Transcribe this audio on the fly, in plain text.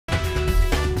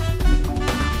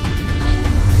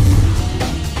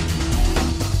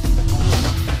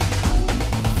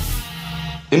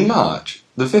In March,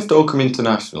 the 5th Oakham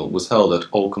International was held at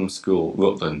Oakham School,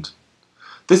 Rutland.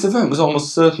 This event was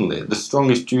almost certainly the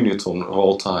strongest junior tournament of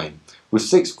all time, with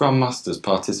 6 Grandmasters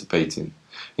participating,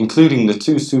 including the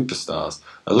 2 superstars,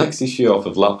 Alexei Shirov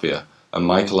of Latvia and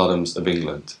Michael Adams of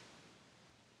England.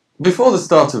 Before the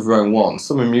start of round 1,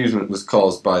 some amusement was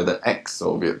caused by the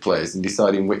ex-Soviet players in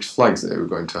deciding which flags they were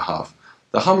going to have.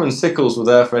 The hammer and sickles were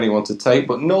there for anyone to take,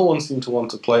 but no one seemed to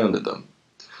want to play under them.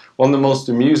 One of the most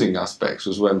amusing aspects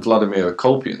was when Vladimir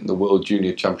Akopian, the world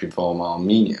junior champion from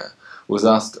Armenia, was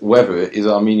asked whether his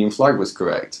Armenian flag was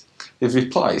correct. His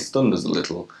reply stunned us a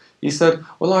little. He said,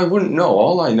 "Well, I wouldn't know.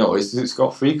 All I know is that it's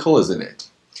got 3 colours in it."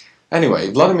 Anyway,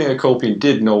 Vladimir Akopian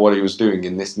did know what he was doing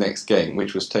in this next game,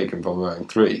 which was taken from round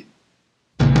 3.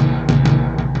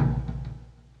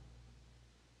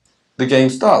 The game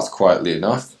starts quietly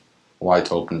enough.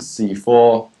 White opens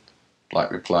c4,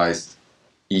 black replies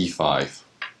e5.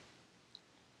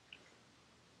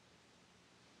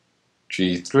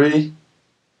 g3,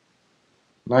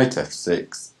 knight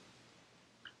f6,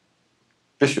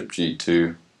 bishop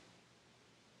g2,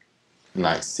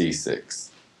 knight c6,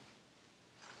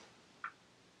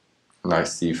 knight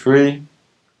c3,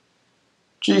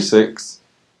 g6,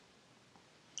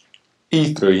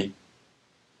 e3,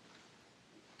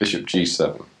 bishop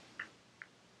g7,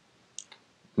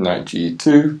 knight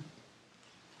g2,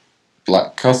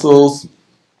 black castles,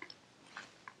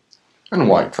 and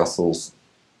white castles,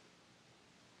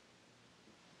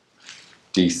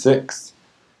 d6,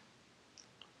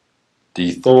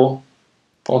 d4,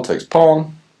 pawn takes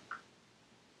pawn,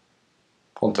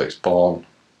 pawn takes pawn,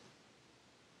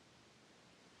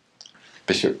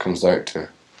 bishop comes out to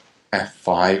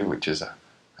f5, which is a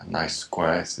nice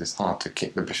square, so it's hard to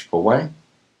kick the bishop away,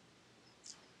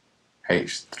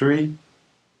 h3,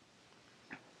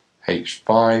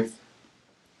 h5,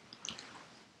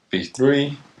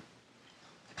 b3,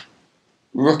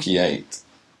 rook e8,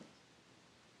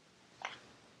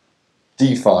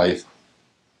 d5,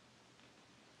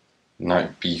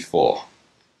 knight b4,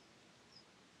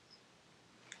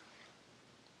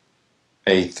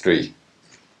 a3.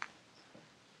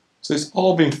 So it's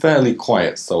all been fairly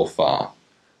quiet so far,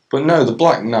 but now the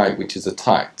black knight, which is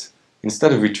attacked,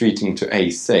 instead of retreating to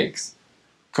a6,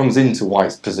 comes into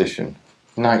white's position,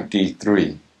 knight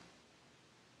d3.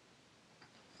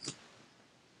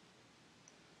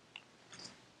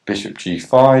 Bishop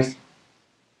g5,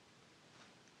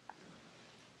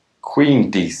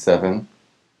 queen d7,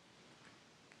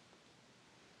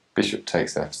 bishop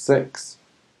takes f6,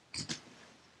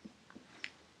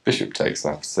 bishop takes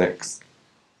f6,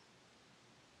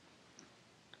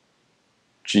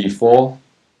 g4,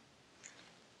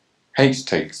 h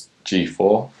takes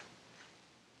g4,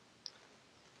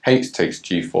 h takes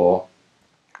g4.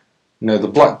 Now the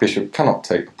black bishop cannot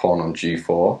take the pawn on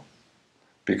g4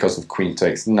 because of queen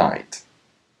takes knight.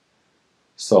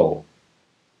 So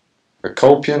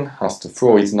Akopian has to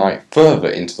throw his knight further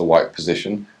into the white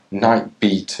position, knight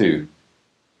b2.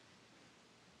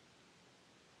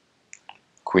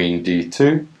 Queen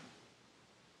d2,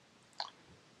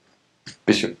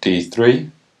 bishop d3.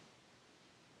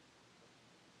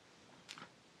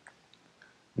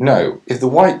 Now, if the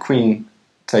white queen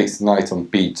takes the knight on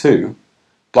b2,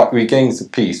 black regains the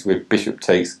piece with bishop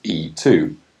takes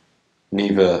e2.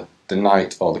 Neither the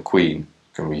knight or the queen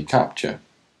can recapture.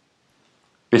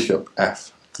 Bishop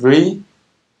f3,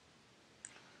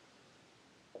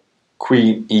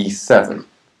 queen e7.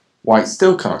 White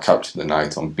still can't capture the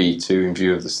knight on b2 in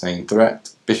view of the same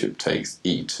threat. Bishop takes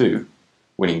e2,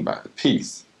 winning back the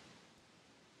piece.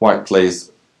 White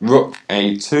plays rook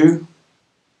a2,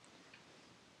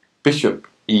 bishop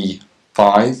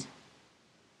e5,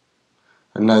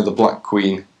 and now the black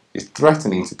queen is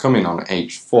threatening to come in on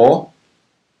h4.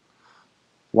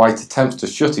 White attempts to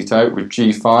shut it out with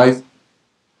g5,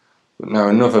 but now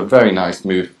another very nice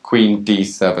move, queen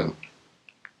d7.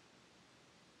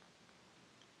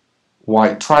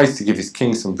 White tries to give his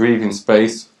king some breathing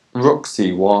space, rook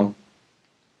c1,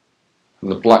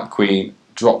 and the black queen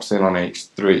drops in on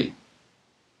h3.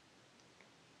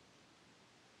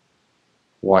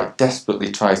 White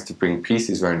desperately tries to bring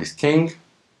pieces around his king,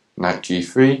 knight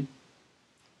g3,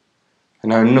 and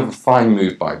now another fine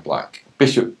move by black,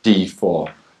 bishop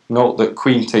d4. Note that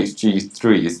queen takes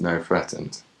g3 is now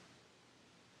threatened.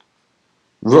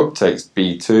 Rook takes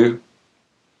b2,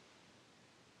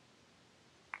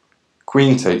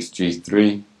 queen takes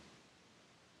g3,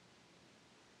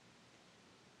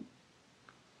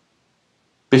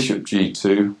 bishop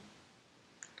g2,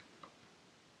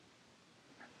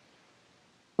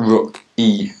 rook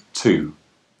e2,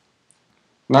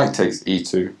 knight takes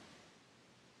e2,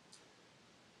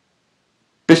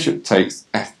 Bishop takes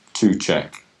f2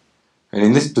 check, and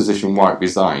in this position white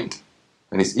resigned,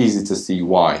 and it's easy to see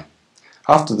why.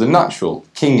 After the natural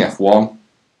king f1,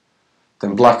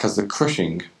 then black has the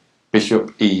crushing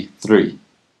bishop e3.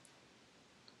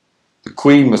 The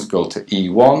queen must go to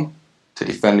e1 to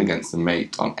defend against the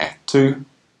mate on f2,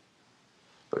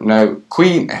 but now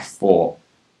queen f4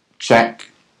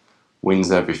 check wins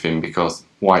everything because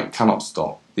white cannot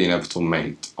stop the inevitable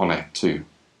mate on f2.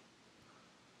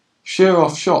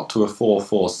 Shirov shot to a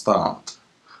 4-4 start,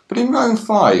 but in round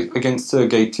 5 against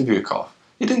Sergei Tivyakov,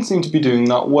 he didn't seem to be doing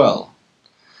that well.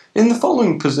 In the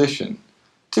following position,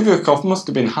 Tivyakov must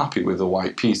have been happy with the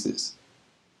white pieces.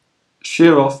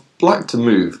 Shirov, black to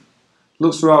move,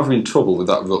 looks rather in trouble with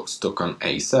that rook stuck on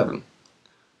a7.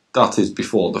 That is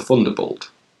before the thunderbolt.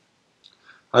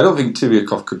 I don't think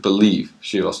Tivyakov could believe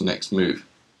Shirov's next move.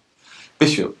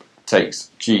 Bishop takes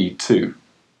g2.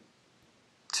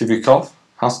 Tivyakov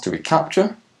has to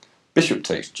recapture. Bishop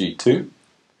takes g2.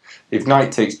 If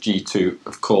knight takes g2,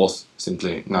 of course,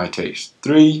 simply knight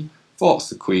h3, forks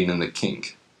the queen and the king.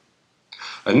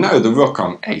 And now the rook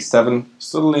on a7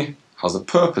 suddenly has a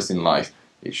purpose in life.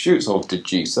 It shoots over to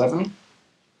g7.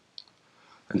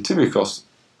 And Tibyakov's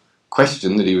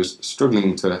question that he was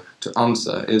struggling to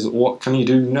answer is, what can he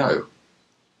do now?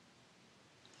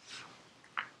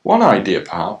 One idea,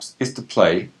 perhaps, is to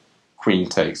play queen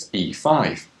takes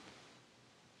e5.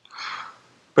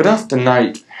 But after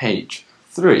knight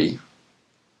h3,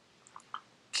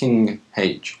 king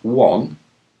h1,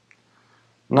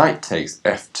 knight takes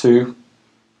f2,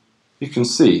 you can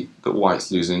see that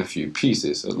white's losing a few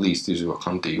pieces, at least his rook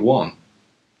on d1.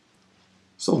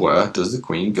 So where does the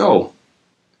queen go?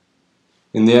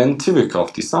 In the end,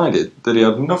 Tivyakov decided that he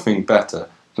had nothing better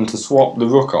than to swap the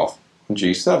rook off on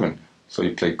g7, so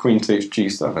he played queen takes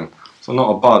g7. So not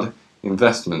a bad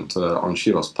investment on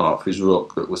Shirov's part for his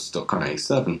rook that was stuck on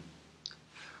a7.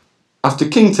 After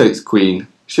king takes queen,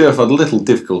 Shirov had little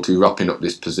difficulty wrapping up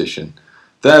this position,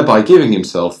 thereby giving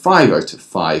himself 5 out of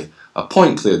 5, a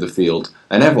point clear of the field,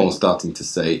 and everyone starting to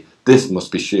say this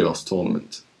must be Shirov's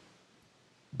tournament.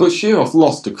 But Shirov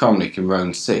lost to Kramnik in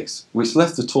round 6, which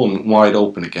left the tournament wide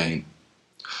open again.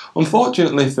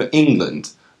 Unfortunately for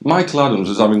England, Michael Adams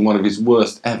was having one of his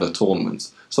worst ever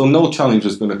tournaments, so no challenge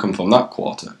was going to come from that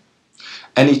quarter.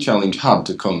 Any challenge had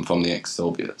to come from the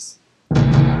ex-Soviets.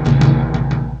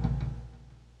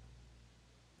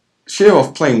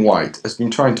 Shirov, playing white, has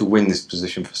been trying to win this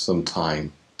position for some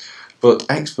time, but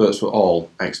experts were all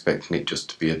expecting it just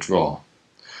to be a draw.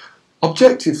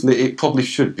 Objectively, it probably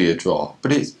should be a draw,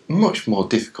 but it's much more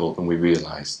difficult than we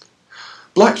realised.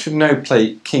 Black should now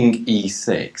play king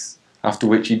e6, after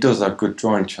which he does have good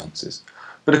drawing chances,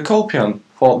 but Akopian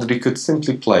thought that he could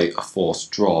simply play a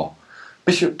forced draw.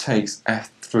 Bishop takes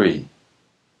f3.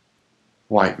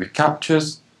 White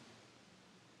recaptures,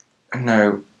 and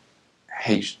now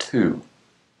h2.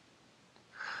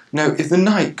 Now, if the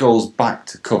knight goes back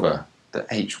to cover the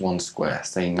h1 square,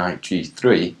 say knight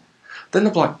g3, then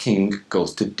the black king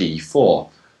goes to d4,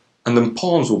 and then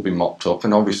pawns will be mopped up,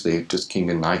 and obviously just king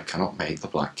and knight cannot make the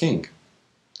black king.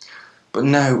 But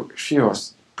now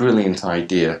Shirov's brilliant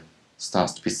idea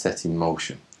starts to be set in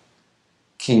motion.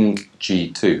 King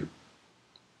g2.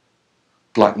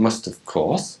 Black must, of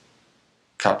course,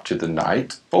 capture the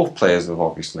knight. Both players have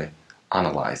obviously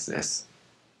analysed this.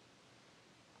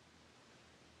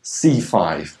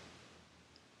 c5.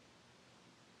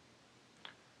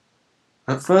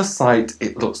 At first sight,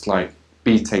 it looks like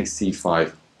b takes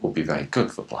c5 will be very good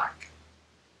for black.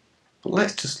 But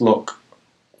let's just look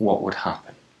what would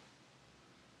happen.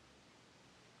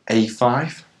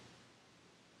 a5,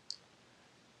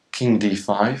 king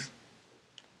d5.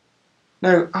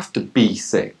 Now, after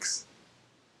b6,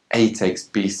 a takes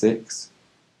b6,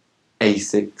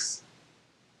 a6,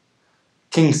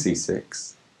 king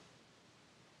c6,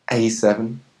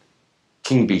 a7,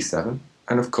 king b7,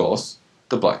 and of course,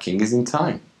 the black king is in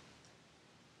time.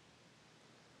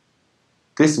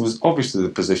 This was obviously the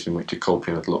position which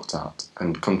Akopian had looked at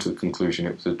and come to the conclusion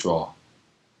it was a draw.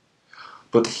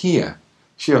 But here,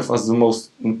 Shirov has the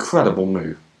most incredible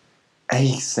move,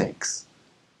 a6.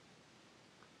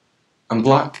 And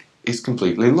black is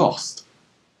completely lost.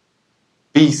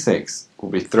 b6 will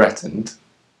be threatened,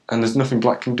 and there's nothing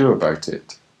black can do about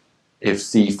it. If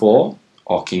c4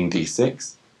 or king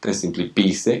d6, then simply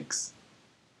b6.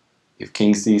 If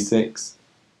king c6,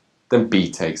 then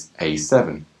b takes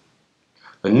a7.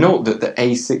 And note that the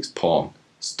a6 pawn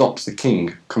stops the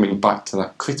king coming back to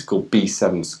that critical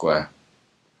b7 square,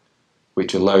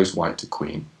 which allows white to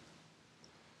queen.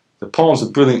 The pawns are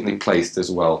brilliantly placed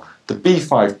as well. The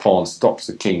b5 pawn stops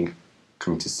the king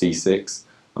coming to c6,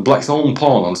 and black's own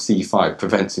pawn on c5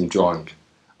 prevents him drawing.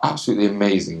 Absolutely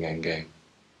amazing endgame.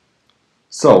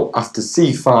 So after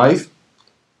c5,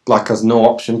 black has no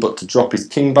option but to drop his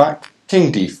king back,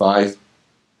 king d5,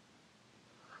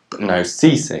 but now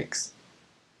c6,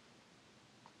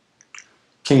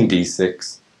 king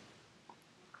d6,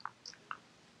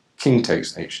 king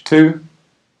takes h2,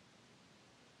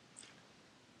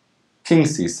 king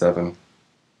c7,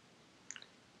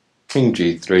 king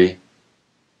g3,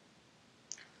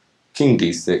 king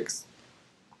d6,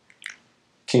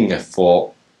 king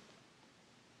f4,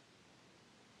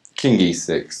 king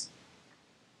e6,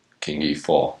 king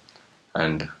e4,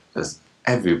 and as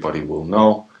everybody will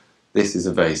know, this is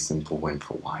a very simple win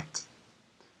for white.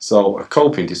 So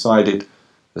Akopian decided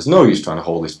there's no use trying to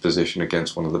hold this position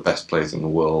against one of the best players in the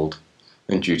world,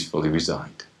 and dutifully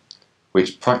resigned,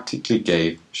 which practically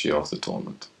gave Shirov the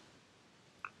tournament.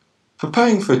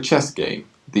 Preparing for a chess game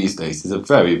these days is a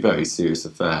very, very serious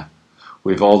affair.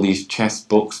 With all these chess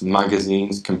books,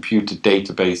 magazines, computer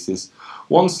databases,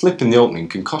 one slip in the opening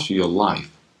can cost you your life.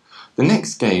 The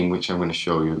next game, which I'm going to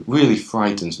show you, really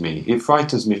frightens me. It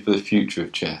frightens me for the future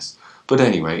of chess. But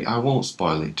anyway, I won't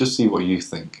spoil it, just see what you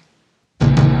think.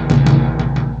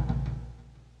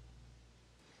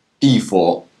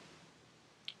 e4,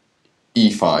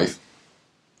 e5,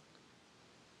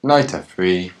 knight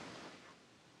f3,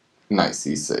 knight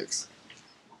c6,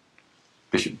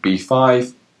 bishop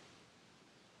b5,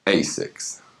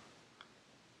 a6,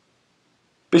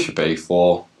 bishop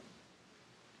a4,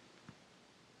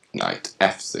 knight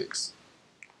f6,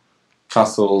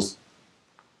 castles,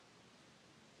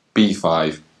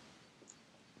 b5,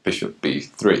 bishop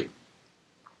b3.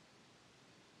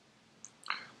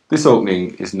 This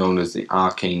opening is known as the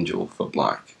archangel for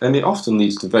black, and it often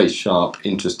leads to very sharp,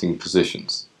 interesting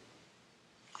positions.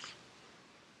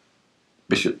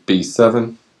 Bishop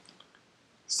b7,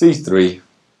 c3,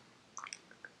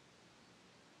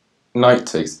 knight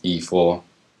takes e4,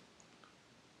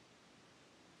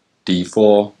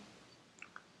 d4,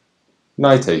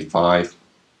 knight a5,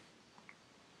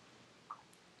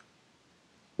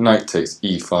 knight takes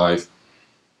e5,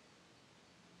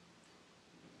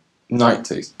 knight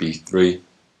takes b3,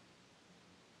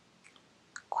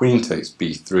 queen takes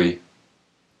b3,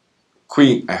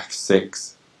 queen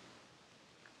f6.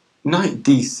 Knight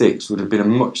d6 would have been a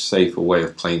much safer way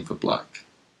of playing for black.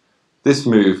 This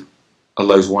move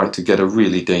allows white to get a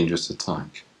really dangerous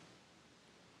attack.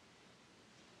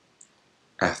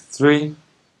 f3,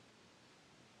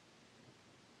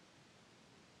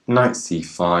 knight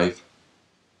c5,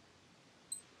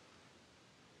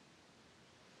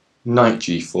 knight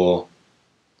g4,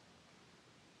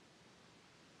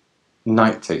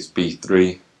 knight takes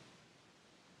b3,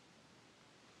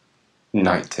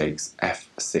 knight takes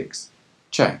f6,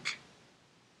 check.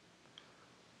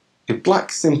 If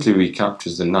black simply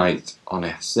recaptures the knight on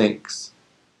f6,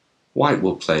 white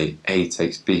will play a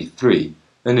takes b3,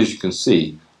 and as you can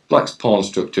see, black's pawn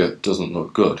structure doesn't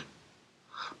look good.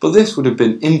 But this would have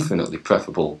been infinitely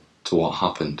preferable to what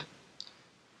happened.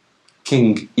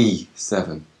 King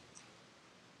e7,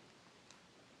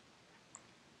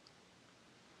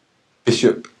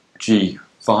 bishop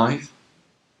g5,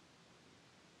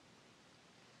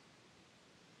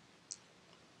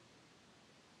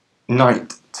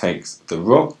 knight takes the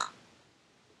rook,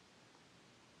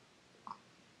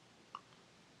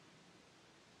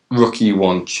 rook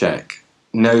e1 check.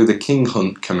 Now the king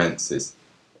hunt commences.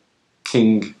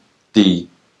 King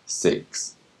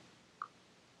d6,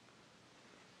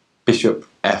 bishop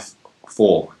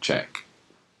f4 check.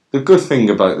 The good thing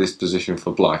about this position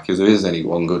for black, if there is any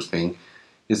one good thing,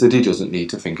 is that he doesn't need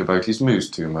to think about his moves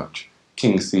too much.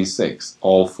 King c6,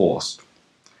 all forced.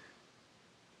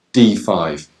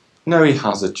 d5. Now he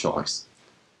has a choice.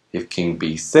 If king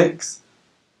b6,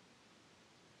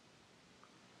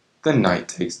 then knight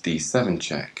takes d7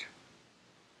 check.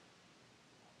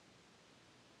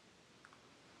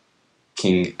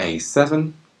 King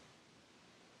a7,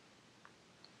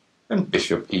 and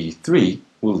bishop e3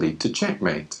 will lead to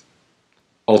checkmate.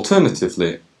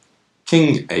 Alternatively,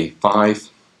 king a5,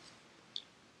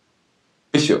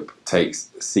 bishop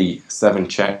takes c7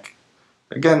 check.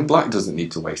 Again, black doesn't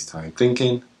need to waste time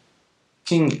thinking.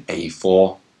 King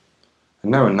a4,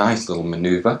 and now a nice little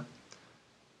maneuver.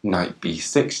 Knight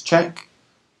b6 check.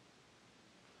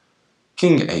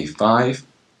 King a5,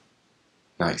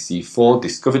 knight c4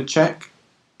 discovered check.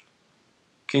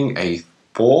 King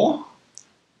a4,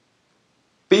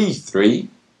 b3,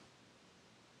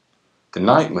 the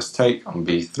knight must take on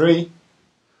b3,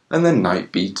 and then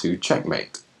knight b2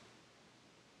 checkmate.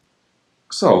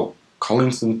 So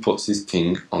Collinson puts his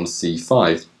king on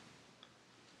c5,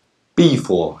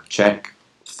 b4 check,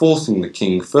 forcing the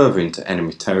king further into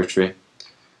enemy territory.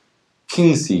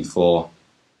 King c4,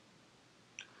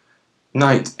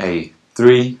 knight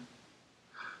a3.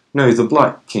 Now if the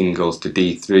black king goes to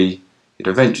d3, it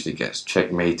eventually gets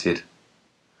checkmated.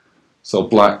 So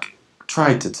black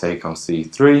tried to take on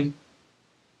c3,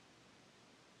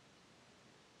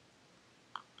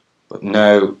 but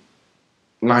now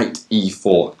knight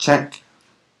e4 check.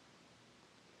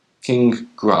 King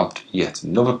grabbed yet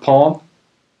another pawn.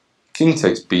 King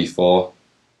takes b4.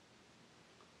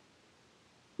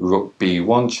 Rook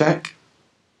b1 check.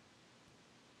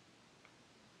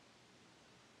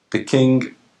 The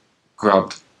king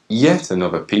grabbed yet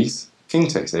another piece. King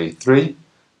takes a3.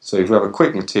 So if you have a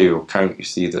quick material count, you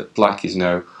see that black is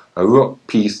now a rook,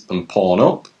 piece and pawn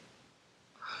up.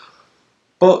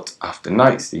 But after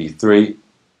knight c3,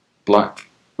 black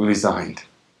resigned.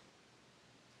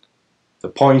 The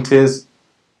point is,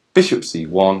 bishop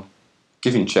c1,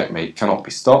 giving checkmate cannot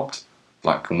be stopped.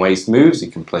 Black can waste moves, he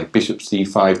can play bishop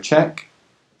c5 check,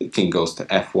 the king goes to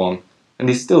f1, and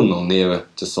he's still no nearer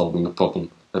to solving the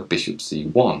problem of bishop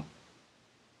c1.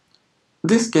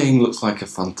 This game looks like a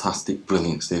fantastic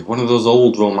brilliancy, one of those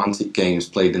old romantic games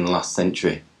played in the last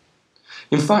century.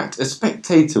 In fact, a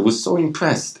spectator was so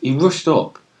impressed he rushed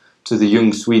up to the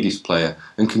young Swedish player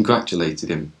and congratulated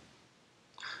him.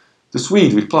 The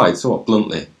Swede replied somewhat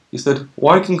bluntly. He said,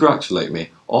 "Why congratulate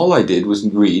me? All I did was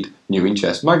read New in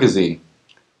Chess Magazine."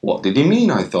 What did he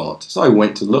mean, I thought, so I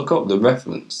went to look up the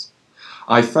reference.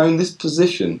 I found this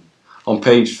position on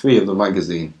page 3 of the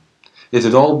magazine. It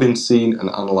had all been seen and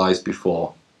analysed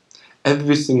before.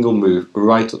 Every single move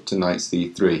right up to knight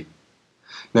c3.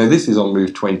 Now this is on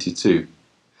move 22.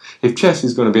 If chess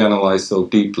is going to be analysed so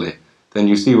deeply, then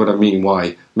you see what I mean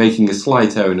why making a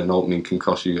slight error in an opening can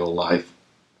cost you your life.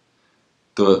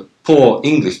 The poor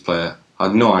English player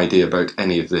had no idea about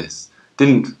any of this,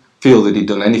 didn't feel that he'd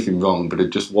done anything wrong, but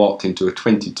had just walked into a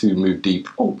 22 move deep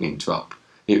opening trap.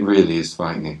 It really is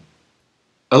frightening.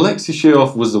 Alexei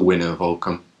Shirov was the winner of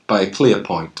Oakham by a clear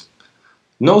point.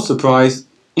 No surprise,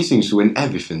 he seems to win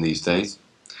everything these days.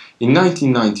 In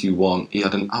 1991 he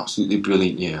had an absolutely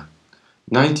brilliant year.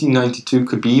 1992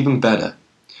 could be even better.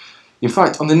 In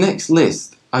fact, on the next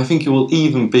list, I think he will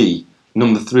even be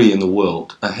number 3 in the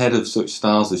world, ahead of such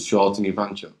stars as Short and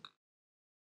Ivanchuk.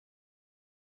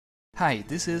 Hi,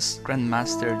 this is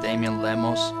Grandmaster Damian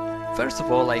Lemos. First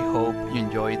of all, I hope you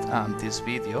enjoyed this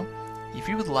video. If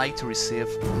you would like to receive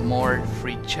more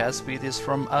free chess videos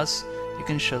from us, you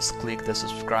can just click the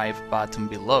subscribe button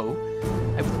below.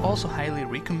 I would also highly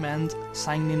recommend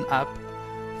signing up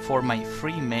for my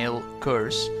free mail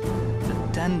course, the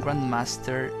 10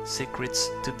 Grandmaster Secrets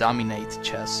to Dominate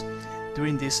Chess.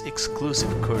 During this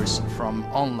exclusive course from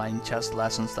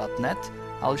onlinechesslessons.net,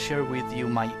 I'll share with you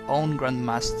my own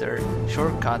Grandmaster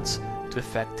shortcuts to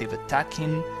effective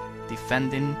attacking,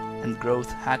 defending and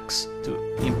growth hacks to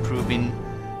improving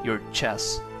your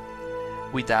chess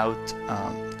without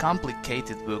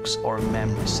complicated books or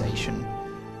memorization.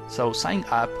 So sign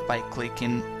up by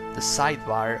clicking the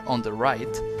sidebar on the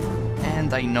right,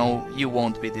 and I know you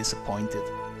won't be disappointed.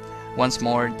 Once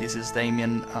more, this is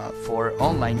Damian for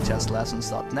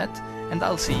onlinechesslessons.net, and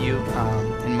I'll see you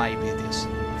in my videos.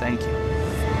 Thank you.